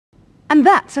And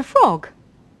that's a frog.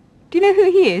 Do you know who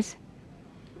he is?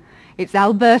 It's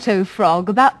Alberto Frog,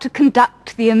 about to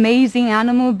conduct the amazing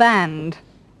animal band.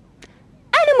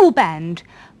 Animal band,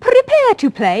 prepare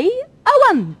to play. A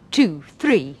 1, 2,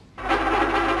 3.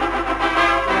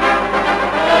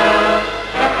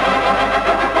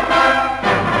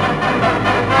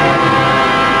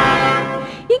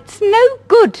 It's no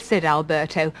good, said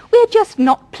Alberto. We're just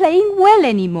not playing well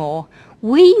anymore.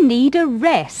 We need a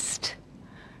rest.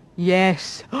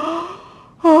 Yes.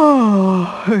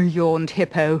 Oh, yawned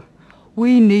Hippo.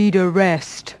 We need a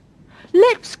rest.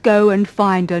 Let's go and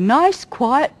find a nice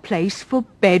quiet place for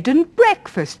bed and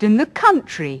breakfast in the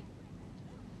country.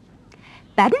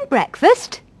 Bed and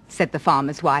breakfast? Said the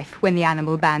farmer's wife when the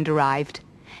animal band arrived.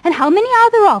 And how many are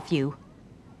there of you?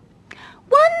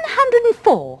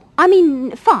 104.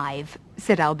 5,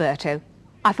 said Alberto.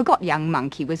 I forgot young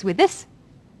Monkey was with us.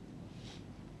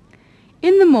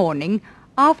 In the morning,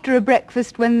 after a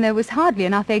breakfast when there was hardly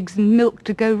enough eggs and milk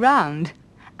to go round,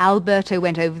 Alberto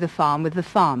went over the farm with the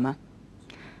farmer.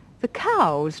 The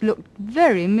cows looked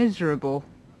very miserable.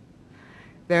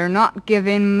 They're not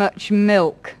giving much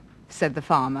milk, said the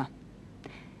farmer.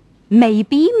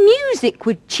 Maybe music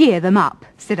would cheer them up,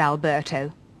 said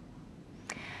Alberto.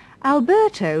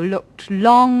 Alberto looked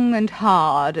long and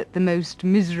hard at the most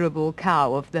miserable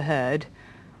cow of the herd,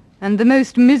 and the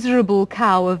most miserable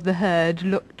cow of the herd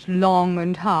looked long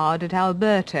and hard at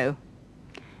Alberto.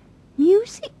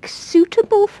 Music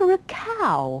suitable for a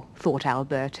cow, thought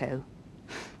Alberto.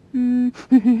 No,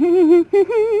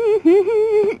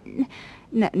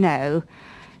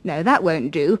 that won't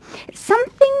do.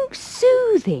 Something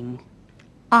soothing.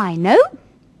 I know.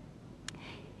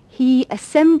 He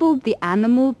assembled the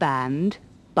animal band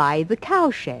by the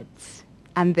cowsheds,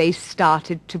 and they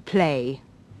started to play.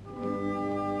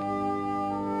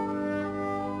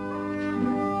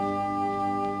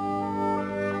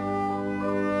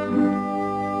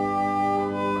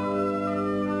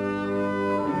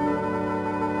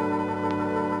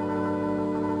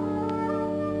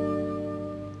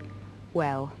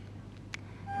 Well,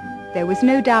 there was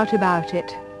no doubt about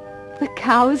it. The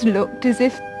cows looked as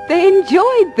if they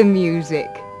enjoyed the music.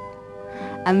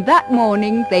 And that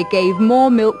morning they gave more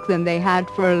milk than they had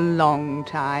for a long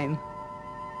time.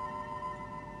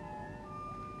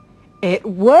 It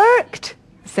worked,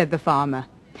 said the farmer.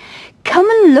 Come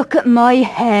and look at my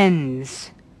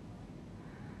hens.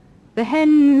 The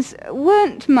hens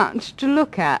weren't much to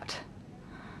look at.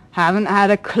 Haven't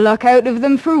had a cluck out of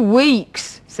them for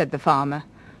weeks, said the farmer.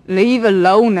 Leave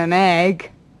alone an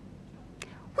egg.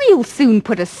 We'll soon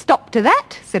put a stop to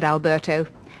that, said Alberto.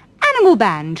 Animal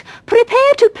band,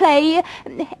 prepare to play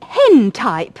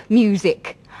hen-type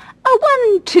music. A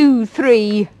 1, 2,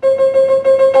 3.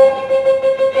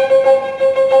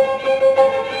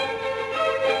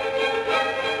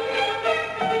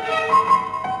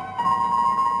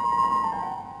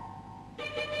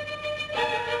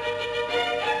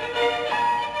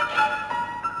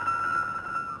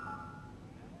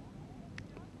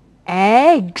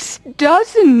 Eggs,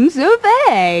 dozens of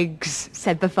eggs,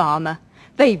 said the farmer.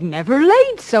 They've never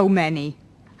laid so many.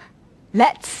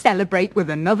 Let's celebrate with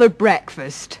another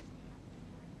breakfast.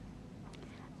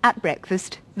 At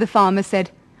breakfast, the farmer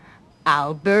said,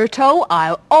 Alberto,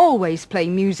 I'll always play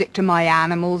music to my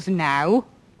animals now.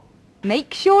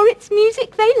 Make sure it's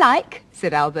music they like,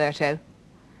 said Alberto.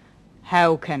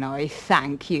 How can I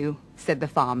thank you, said the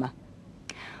farmer.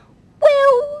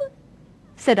 Well,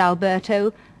 said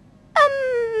Alberto,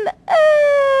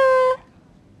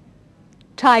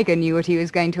 Tiger knew what he was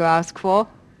going to ask for.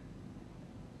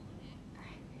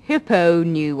 Hippo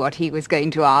knew what he was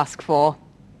going to ask for.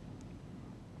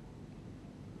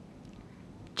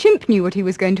 Chimp knew what he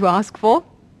was going to ask for.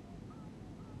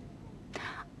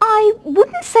 I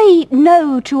wouldn't say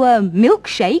no to a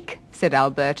milkshake, said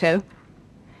Alberto.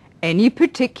 Any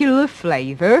particular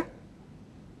flavour?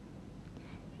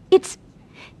 It's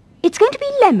going to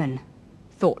be lemon,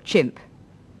 thought Chimp.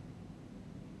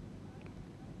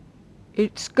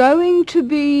 It's going to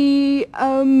be,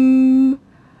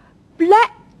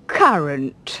 black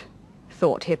currant,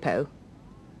 thought Hippo.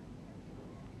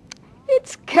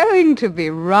 It's going to be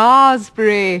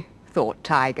raspberry, thought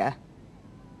Tiger.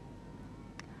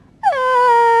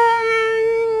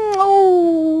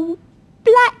 Oh,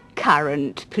 black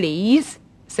currant, please,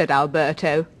 said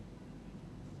Alberto.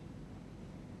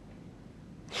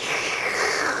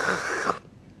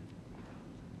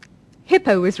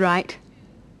 Hippo was right.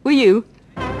 Were you?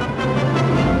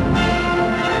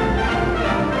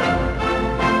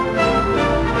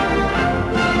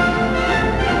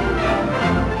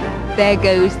 There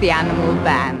goes the animal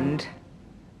band.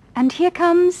 And here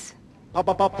comes Do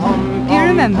you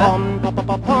remember?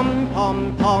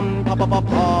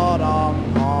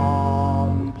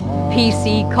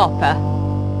 PC Copper.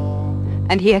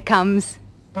 And here comes...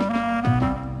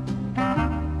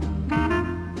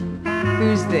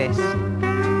 Who's this?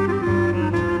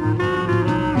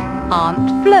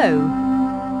 Aunt Flo.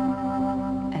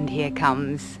 And here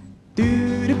comes...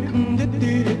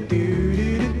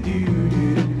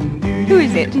 Who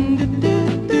is it?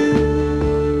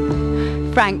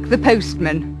 Frank the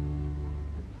postman.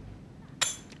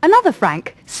 Another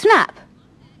Frank. Snap.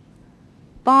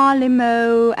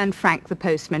 Barleymow and Frank the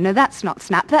postman. No, that's not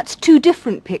Snap. That's two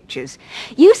different pictures.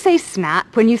 You say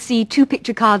Snap when you see two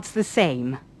picture cards the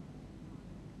same.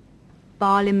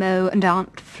 Barleymow and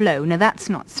Aunt Flo. No, that's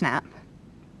not Snap.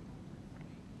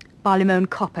 Barleymow and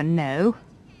Copper. No.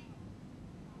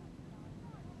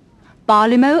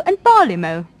 Barleymow and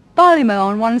Barleymow. Barleymow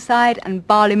on one side and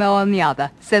Barleymow on the other.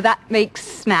 So that makes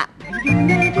Snap.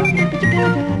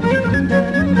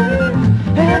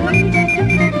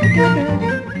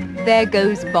 There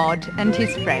goes Bod and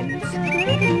his friends.